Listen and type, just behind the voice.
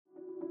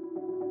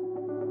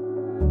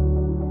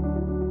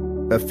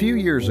A few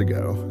years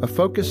ago, a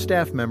Focus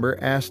staff member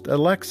asked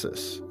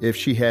Alexis if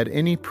she had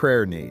any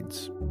prayer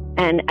needs.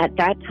 And at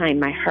that time,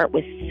 my heart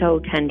was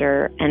so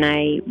tender, and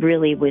I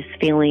really was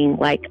feeling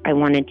like I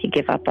wanted to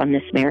give up on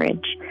this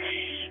marriage.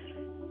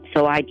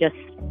 So I just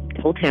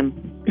told him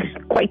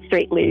quite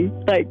straightly,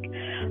 like,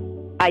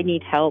 I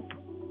need help.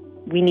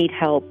 We need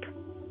help.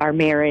 Our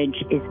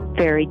marriage is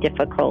very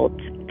difficult,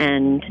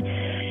 and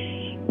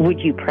would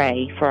you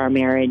pray for our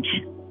marriage?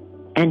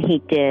 And he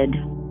did.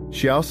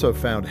 She also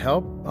found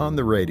help on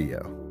the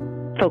radio.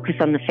 Focus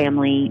on the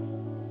Family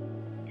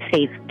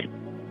saved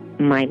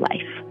my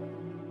life.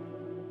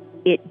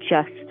 It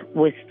just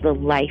was the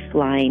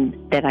lifeline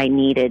that I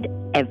needed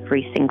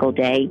every single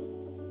day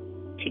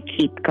to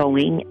keep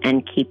going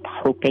and keep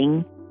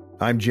hoping.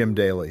 I'm Jim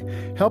Daly.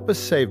 Help us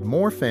save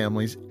more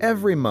families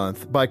every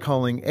month by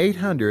calling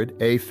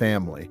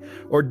 800-A-FAMILY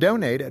or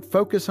donate at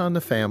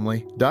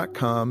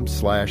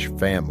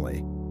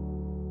focusonthefamily.com/family.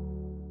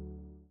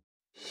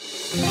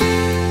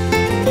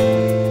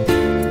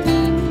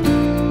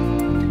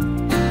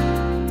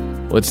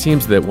 Well, it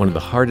seems that one of the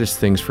hardest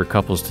things for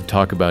couples to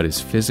talk about is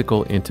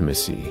physical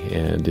intimacy.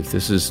 And if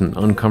this is an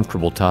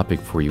uncomfortable topic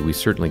for you, we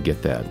certainly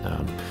get that.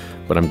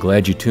 But I'm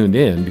glad you tuned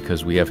in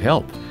because we have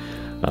help.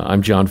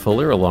 I'm John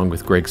Fuller, along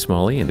with Greg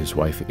Smalley and his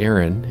wife,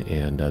 Erin,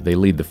 and they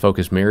lead the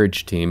Focus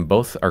Marriage team.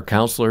 Both are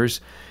counselors.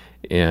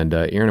 And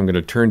Erin, I'm going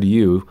to turn to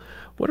you.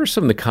 What are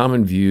some of the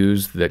common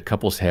views that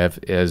couples have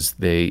as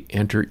they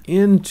enter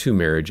into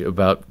marriage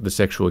about the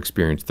sexual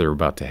experience they're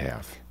about to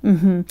have?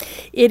 Mm-hmm.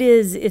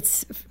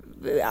 It's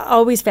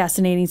always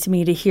fascinating to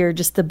me to hear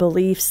just the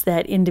beliefs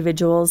that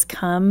individuals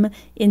come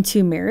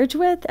into marriage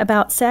with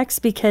about sex,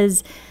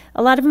 because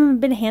a lot of them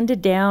have been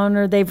handed down,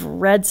 or they've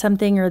read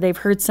something, or they've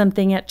heard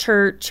something at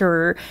church,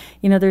 or,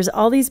 there's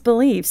all these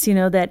beliefs,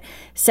 that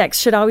sex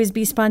should always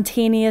be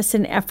spontaneous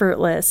and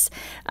effortless.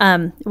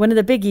 One of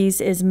the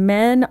biggies is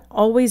men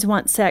always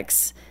want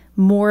sex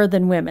more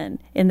than women,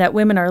 and that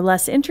women are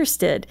less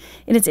interested.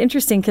 And it's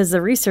interesting because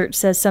the research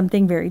says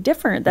something very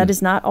different. That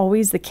is not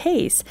always the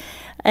case.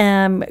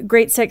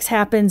 Great sex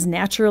happens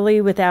naturally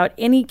without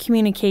any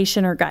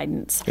communication or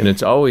guidance. And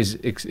it's always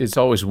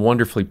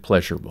wonderfully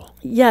pleasurable.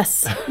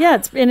 Yes.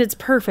 Yeah, it's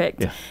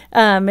perfect.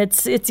 Yeah.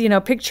 It's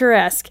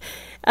picturesque.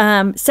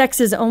 Sex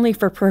is only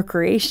for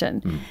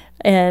procreation.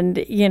 And,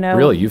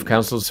 Really? You've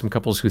counseled some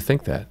couples who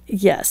think that?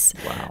 Yes.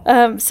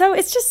 Wow. So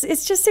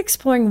it's just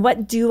exploring,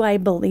 what do I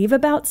believe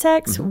about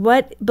sex? Mm-hmm.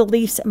 What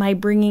beliefs am I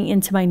bringing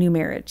into my new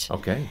marriage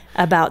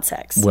about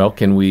sex? Well,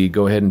 can we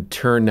go ahead and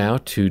turn now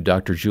to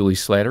Dr. Julie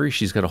Slattery?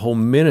 She's got a whole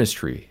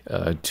ministry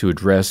to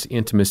address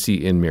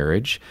intimacy in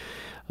marriage.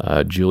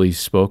 Julie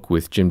spoke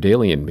with Jim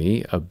Daly and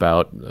me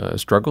about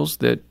struggles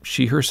that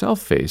she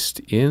herself faced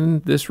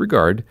in this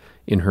regard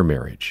in her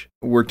marriage.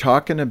 We're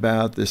talking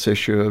about this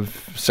issue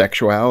of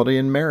sexuality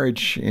in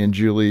marriage, and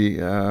Julie,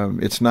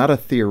 it's not a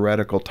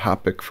theoretical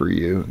topic for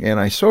you, and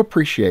I so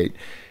appreciate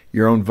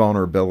your own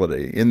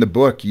vulnerability. In the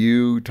book,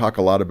 you talk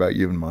a lot about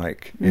you and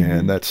Mike,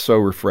 and that's so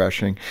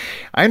refreshing.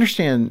 I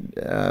understand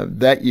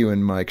that you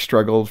and Mike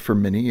struggled for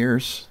many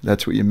years.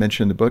 That's what you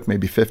mentioned in the book,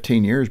 maybe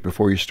 15 years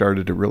before you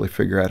started to really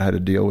figure out how to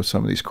deal with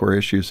some of these core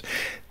issues.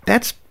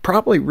 That's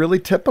probably really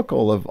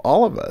typical of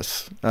all of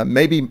us,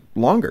 maybe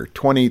longer,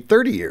 20,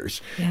 30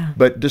 years. Yeah.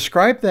 But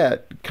describe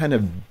that kind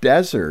of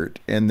desert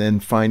and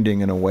then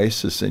finding an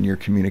oasis in your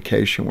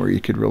communication where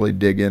you could really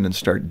dig in and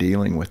start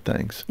dealing with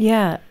things.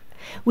 Yeah.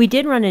 We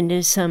did run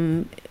into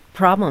some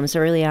problems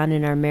early on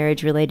in our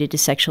marriage related to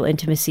sexual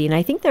intimacy, and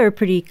I think there were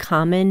pretty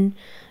common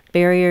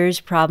barriers,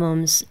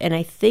 problems, and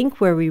I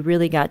think where we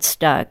really got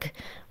stuck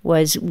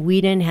was we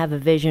didn't have a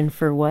vision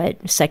for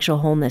what sexual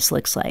wholeness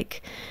looks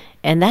like.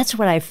 And that's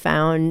what I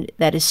found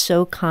that is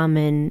so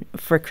common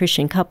for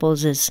Christian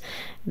couples is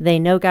they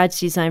know God's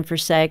design for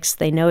sex,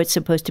 they know it's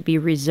supposed to be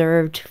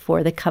reserved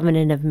for the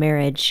covenant of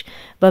marriage,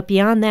 but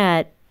beyond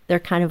that, they're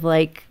kind of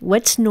like,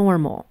 what's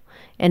normal?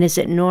 And is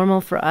it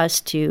normal for us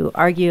to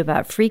argue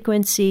about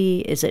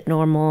frequency? Is it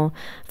normal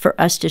for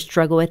us to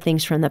struggle with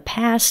things from the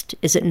past?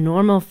 Is it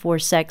normal for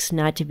sex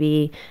not to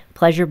be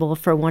pleasurable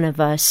for one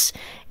of us?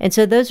 And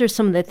so those are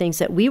some of the things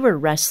that we were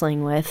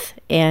wrestling with,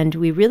 and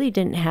we really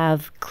didn't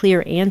have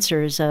clear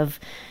answers of,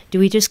 do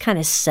we just kind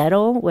of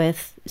settle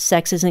with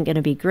sex isn't going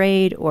to be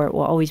great, or it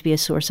will always be a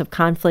source of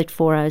conflict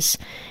for us?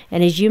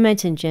 And as you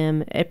mentioned,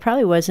 Jim, it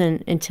probably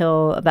wasn't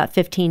until about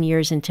 15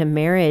 years into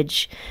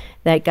marriage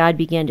that God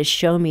began to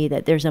show me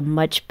that there's a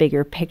much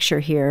bigger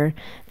picture here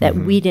that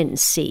we didn't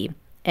see.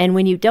 And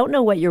when you don't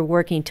know what you're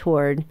working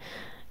toward,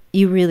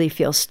 you really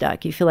feel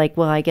stuck. You feel like,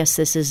 well, I guess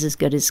this is as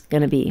good as it's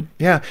going to be.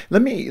 Yeah.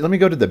 Let me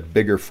go to the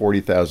bigger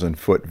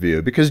 40,000-foot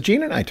view, because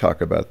Gene and I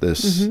talk about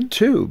this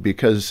too,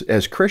 because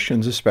as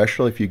Christians,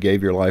 especially if you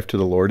gave your life to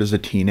the Lord as a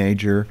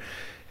teenager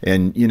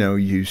and,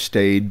 you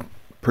stayed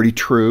pretty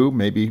true,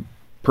 maybe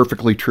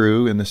perfectly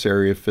true in this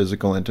area of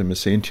physical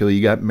intimacy until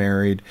you got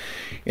married.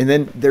 And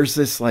then there's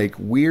this like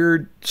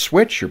weird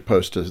switch you're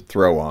supposed to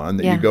throw on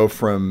that you go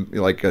from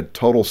like a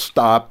total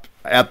stop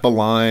at the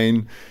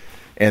line,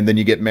 and then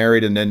you get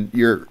married, and then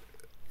you're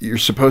you're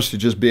supposed to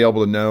just be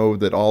able to know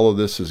that all of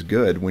this is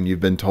good when you've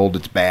been told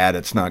it's bad,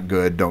 it's not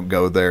good, don't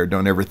go there,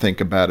 don't ever think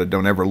about it,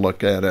 don't ever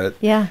look at it.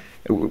 Yeah.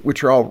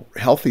 Which are all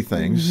healthy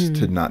things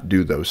to not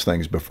do those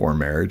things before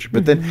marriage.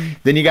 But then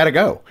you got to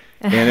go.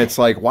 And it's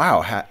like,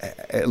 wow,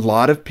 a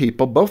lot of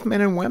people, both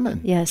men and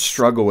women,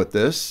 struggle with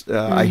this.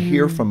 I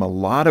hear from a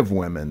lot of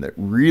women that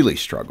really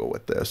struggle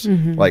with this.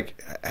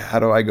 Like, how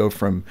do I go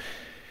from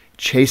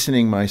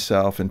chastening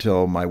myself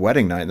until my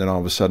wedding night, and then all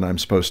of a sudden I'm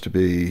supposed to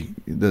be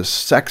this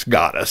sex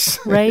goddess?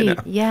 Right. You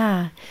know?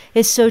 Yeah.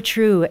 It's so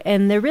true.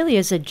 And there really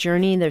is a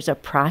journey. There's a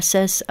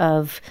process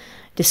of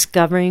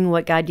discovering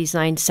what God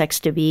designed sex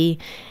to be.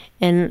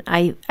 And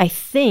I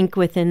think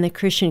within the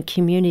Christian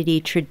community,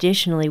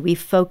 traditionally, we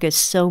focus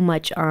so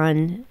much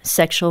on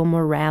sexual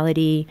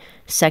morality,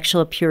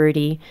 sexual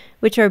purity,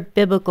 which are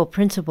biblical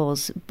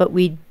principles, but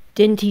we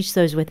didn't teach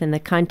those within the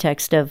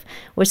context of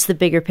what's the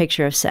bigger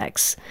picture of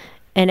sex.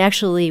 And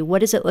actually, what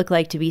does it look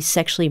like to be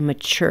sexually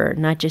mature,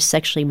 not just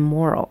sexually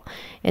moral?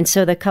 And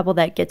so the couple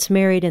that gets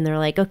married and they're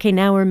like, okay,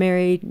 now we're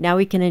married, now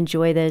we can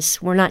enjoy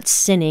this. We're not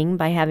sinning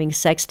by having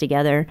sex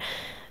together.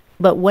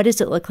 But what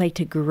does it look like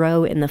to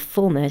grow in the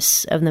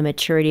fullness of the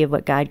maturity of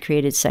what God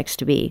created sex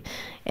to be?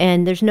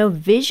 And there's no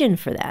vision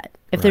for that.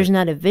 If there's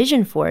not a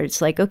vision for it,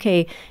 it's like,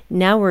 okay,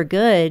 now we're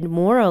good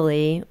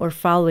morally or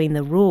following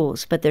the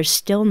rules, but there's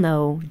still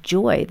no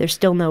joy. There's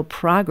still no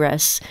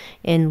progress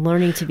in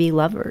learning to be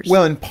lovers.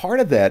 Well, and part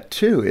of that,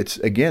 too, it's,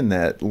 again,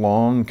 that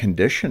long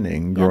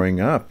conditioning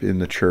growing up in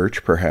the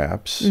church,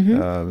 perhaps,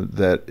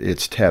 that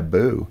it's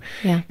taboo.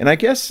 Yeah. And I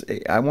guess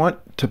I want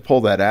to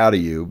pull that out of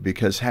you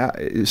because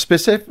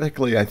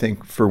specifically, I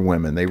think, for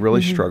women, they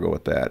really struggle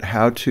with that,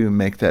 how to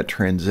make that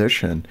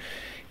transition.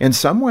 And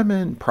some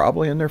women,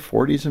 probably in their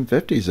 40s and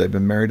 50s, they've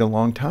been married a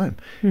long time,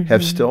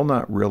 have still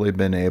not really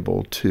been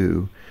able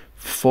to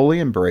fully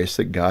embrace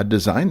that God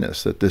designed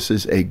this, that this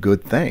is a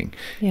good thing.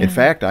 Yeah. In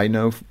fact, I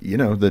know,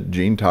 that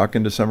Jean,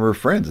 talking to some of her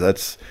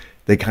friends,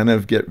 they kind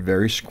of get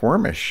very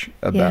squirmish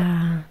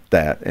about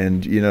that.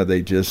 And,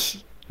 they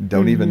just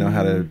don't even know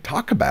how to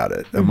talk about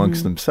it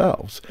amongst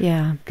themselves.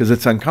 Yeah. Because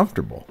it's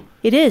uncomfortable.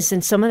 It is,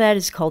 and some of that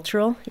is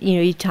cultural.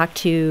 You talk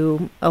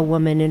to a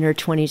woman in her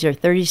 20s or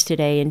 30s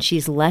today, and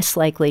she's less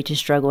likely to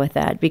struggle with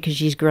that because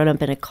she's grown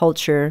up in a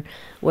culture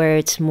where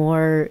it's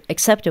more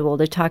acceptable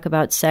to talk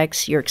about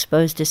sex. You're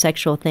exposed to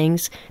sexual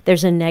things.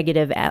 There's a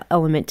negative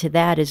element to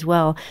that as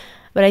well.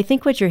 But I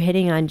think what you're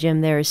hitting on,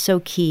 Jim, there is so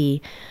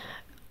key.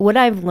 What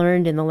I've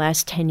learned in the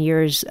last 10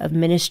 years of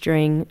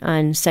ministering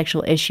on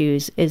sexual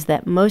issues is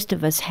that most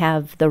of us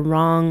have the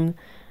wrong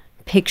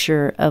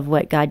picture of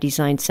what God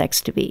designed sex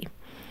to be.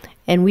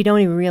 And we don't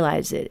even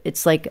realize it.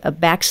 It's like a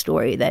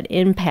backstory that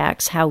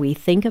impacts how we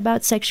think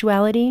about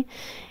sexuality.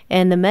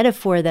 And the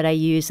metaphor that I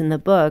use in the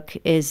book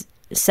is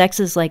sex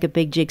is like a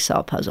big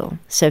jigsaw puzzle.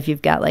 So if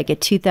you've got like a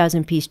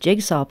 2,000-piece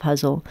jigsaw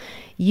puzzle,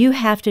 you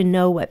have to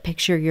know what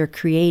picture you're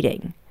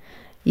creating.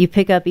 You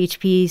pick up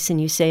each piece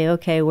and you say,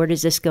 okay, where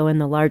does this go in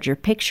the larger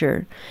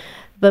picture?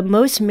 But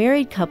most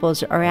married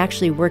couples are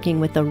actually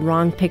working with the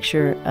wrong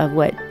picture of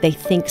what they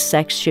think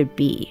sex should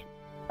be.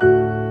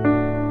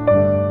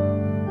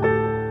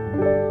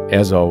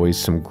 As always,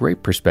 some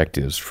great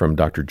perspectives from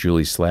Dr.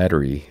 Julie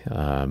Slattery.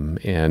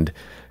 And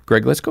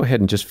Greg, let's go ahead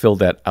and just fill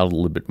that out a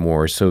little bit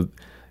more. So,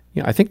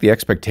 I think the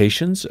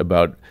expectations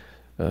about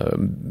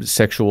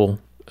sexual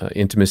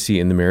intimacy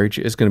in the marriage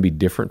is going to be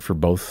different for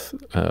both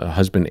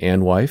husband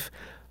and wife.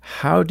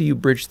 How do you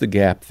bridge the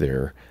gap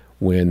there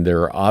when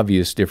there are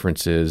obvious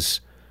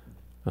differences,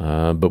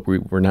 but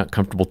we're not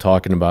comfortable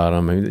talking about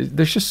them? I mean,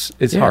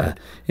 it's hard.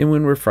 And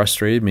when we're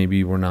frustrated,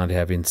 maybe we're not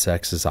having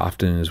sex as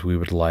often as we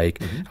would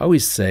like. I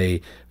always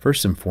say,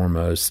 first and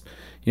foremost,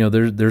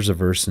 there's a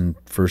verse in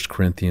 1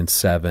 Corinthians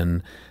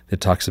 7 that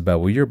talks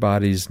about, well, your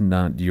body's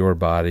not your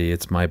body,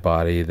 it's my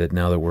body, that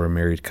now that we're a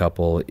married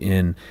couple,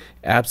 in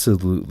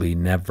absolutely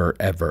never,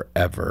 ever,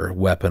 ever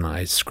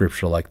weaponize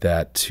scripture like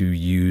that to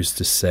use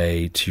to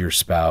say to your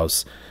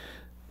spouse,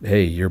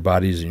 hey, your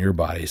body isn't your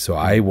body, so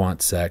I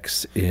want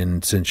sex,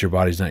 and since your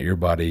body's not your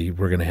body,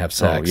 we're going to have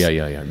sex. Oh,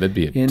 yeah. That'd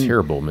be a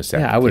terrible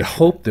misapplication. Yeah, I would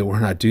hope that we're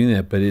not doing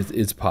that, but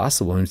it's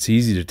possible, and it's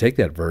easy to take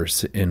that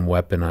verse and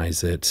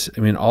weaponize it.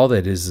 I mean, all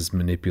that is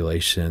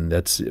manipulation.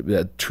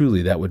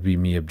 Truly, that would be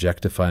me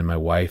objectifying my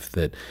wife,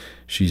 that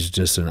she's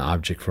just an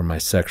object for my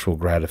sexual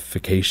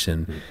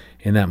gratification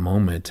in that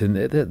moment. And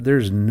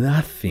there's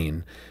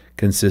nothing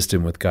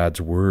consistent with God's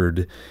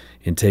word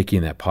in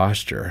taking that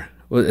posture.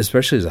 Well,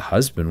 especially as a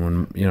husband,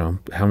 when,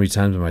 how many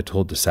times am I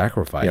told to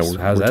sacrifice? Yeah,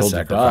 how's we're that told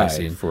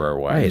sacrificing? to die for our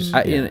wives.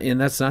 Right.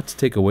 And that's not to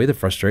take away the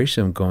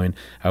frustration of going,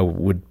 I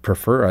would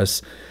prefer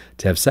us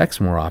to have sex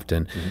more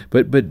often.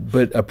 But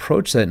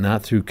approach that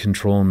not through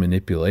control and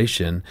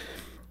manipulation.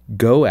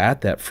 Go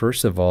at that,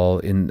 first of all,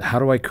 in how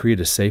do I create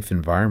a safe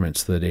environment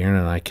so that Aaron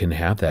and I can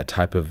have that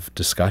type of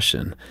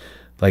discussion?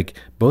 Like,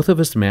 both of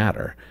us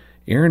matter.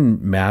 Aaron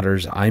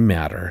matters, I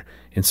matter.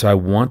 And so I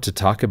want to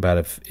talk about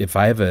if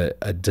I have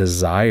a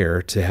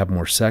desire to have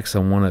more sex, I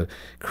want to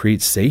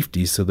create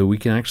safety so that we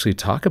can actually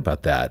talk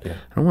about that. Yeah.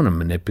 I don't want to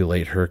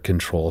manipulate her,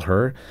 control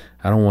her.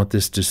 I don't want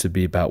this just to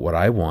be about what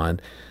I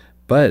want.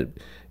 But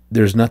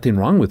there's nothing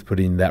wrong with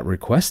putting that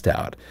request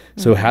out.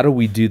 So how do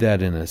we do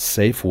that in a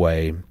safe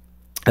way?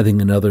 I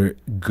think another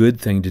good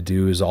thing to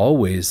do is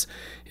always,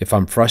 if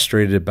I'm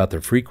frustrated about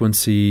the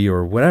frequency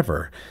or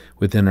whatever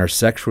within our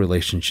sex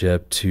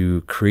relationship,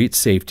 to create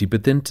safety,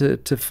 but then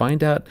to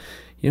find out,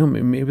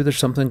 maybe there's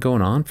something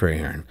going on for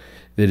Aaron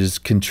that is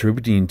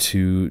contributing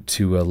to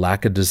a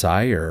lack of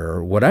desire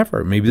or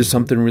whatever. Maybe there's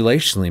something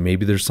relationally.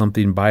 Maybe there's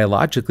something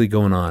biologically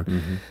going on.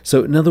 Mm-hmm.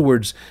 So in other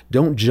words,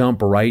 don't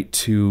jump right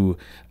to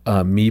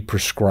me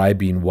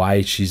prescribing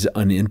why she's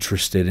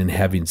uninterested in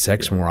having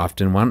sex more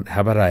often.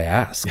 How about I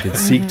ask and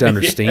seek to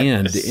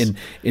understand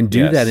and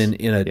do that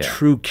in a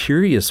true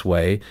curious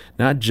way,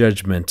 not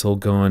judgmental,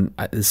 going,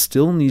 it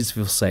still needs to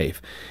feel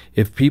safe.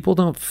 If people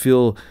don't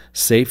feel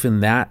safe in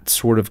that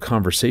sort of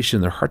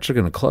conversation, their hearts are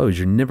going to close.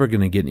 You're never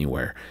going to get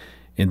anywhere.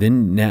 And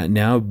then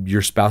now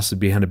your spouse is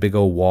behind a big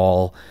old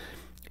wall.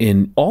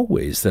 And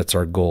always that's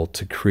our goal,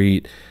 to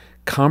create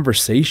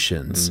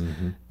conversations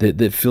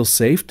that feel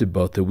safe to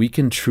both, that we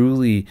can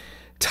truly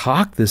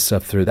talk this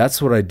stuff through.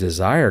 That's what I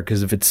desire,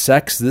 because if it's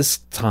sex this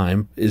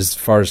time, as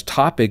far as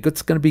topic,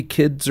 it's going to be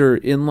kids or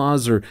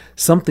in-laws or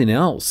something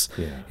else.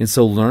 Yeah. And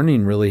so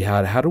learning really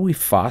how do we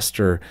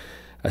foster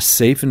a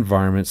safe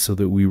environment so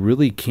that we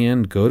really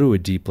can go to a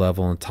deep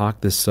level and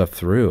talk this stuff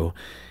through.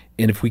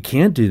 And if we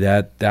can't do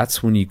that,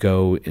 that's when you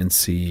go and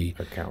see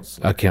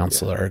a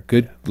counselor, a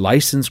good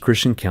licensed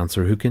Christian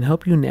counselor who can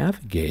help you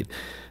navigate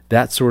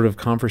that sort of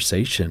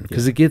conversation.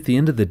 Because at the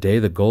end of the day,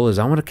 the goal is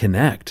I want to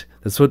connect.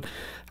 That's what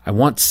I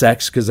want,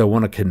 sex because I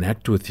want to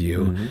connect with you.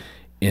 Mm-hmm.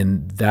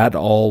 And that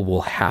all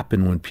will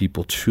happen when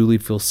people truly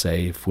feel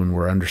safe, when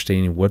we're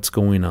understanding what's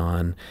going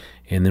on,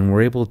 and then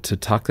we're able to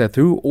talk that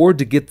through, or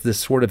to get this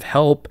sort of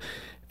help.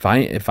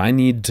 If I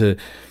need to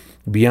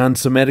be on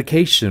some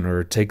medication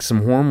or take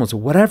some hormones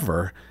or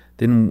whatever,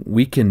 then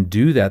we can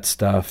do that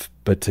stuff,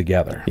 but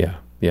together. Yeah.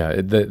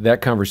 That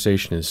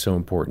conversation is so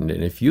important.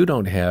 And if you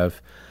don't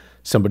have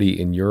somebody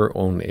in your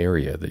own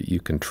area that you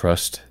can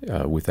trust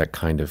with that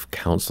kind of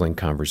counseling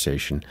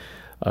conversation,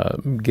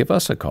 give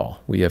us a call.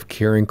 We have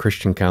caring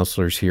Christian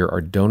counselors here. Our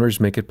donors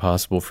make it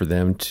possible for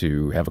them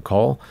to have a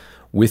call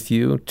with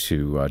you,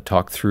 to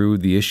talk through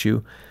the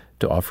issue,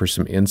 to offer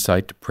some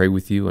insight, to pray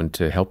with you, and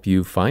to help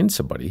you find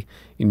somebody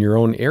in your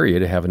own area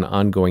to have an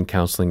ongoing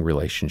counseling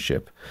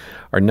relationship.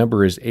 Our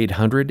number is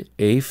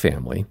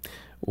 800-A-FAMILY,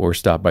 or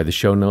stop by the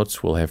show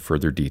notes. We'll have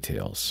further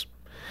details.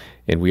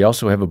 And we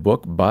also have a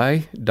book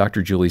by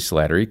Dr. Julie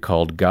Slattery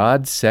called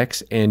God,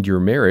 Sex, and Your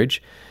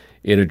Marriage.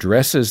 It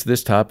addresses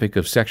this topic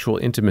of sexual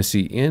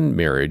intimacy in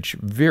marriage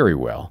very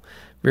well,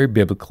 very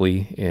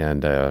biblically,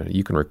 and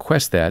you can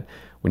request that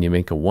when you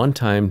make a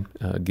one-time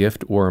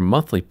gift or a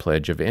monthly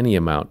pledge of any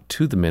amount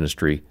to the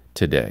ministry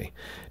today.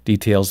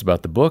 Details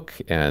about the book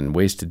and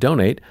ways to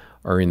donate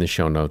are in the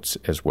show notes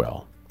as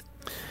well.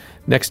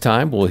 Next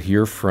time, we'll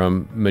hear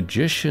from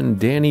magician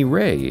Danny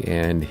Ray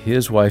and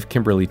his wife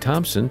Kimberly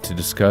Thompson to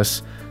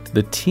discuss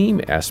the team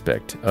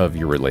aspect of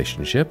your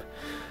relationship.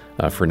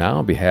 For now,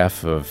 on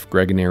behalf of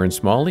Greg and Aaron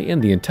Smalley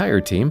and the entire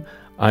team,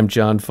 I'm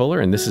John Fuller,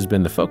 and this has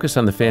been the Focus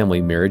on the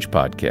Family Marriage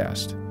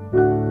Podcast.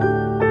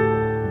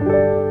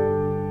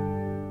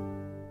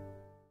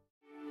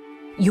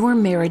 Your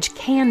marriage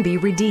can be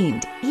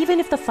redeemed,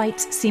 even if the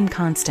fights seem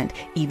constant,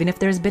 even if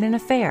there's been an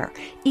affair,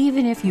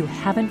 even if you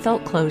haven't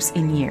felt close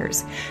in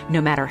years.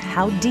 No matter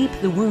how deep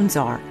the wounds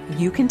are,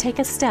 you can take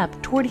a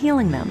step toward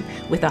healing them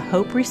with a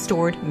Hope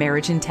Restored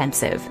Marriage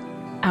Intensive.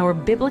 Our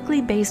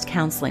biblically based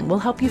counseling will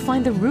help you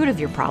find the root of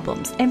your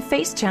problems and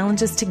face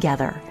challenges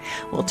together.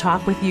 We'll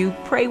talk with you,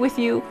 pray with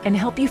you, and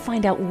help you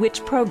find out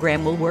which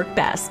program will work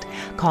best.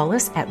 Call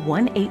us at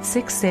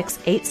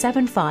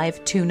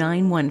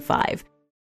 1-866-875-2915.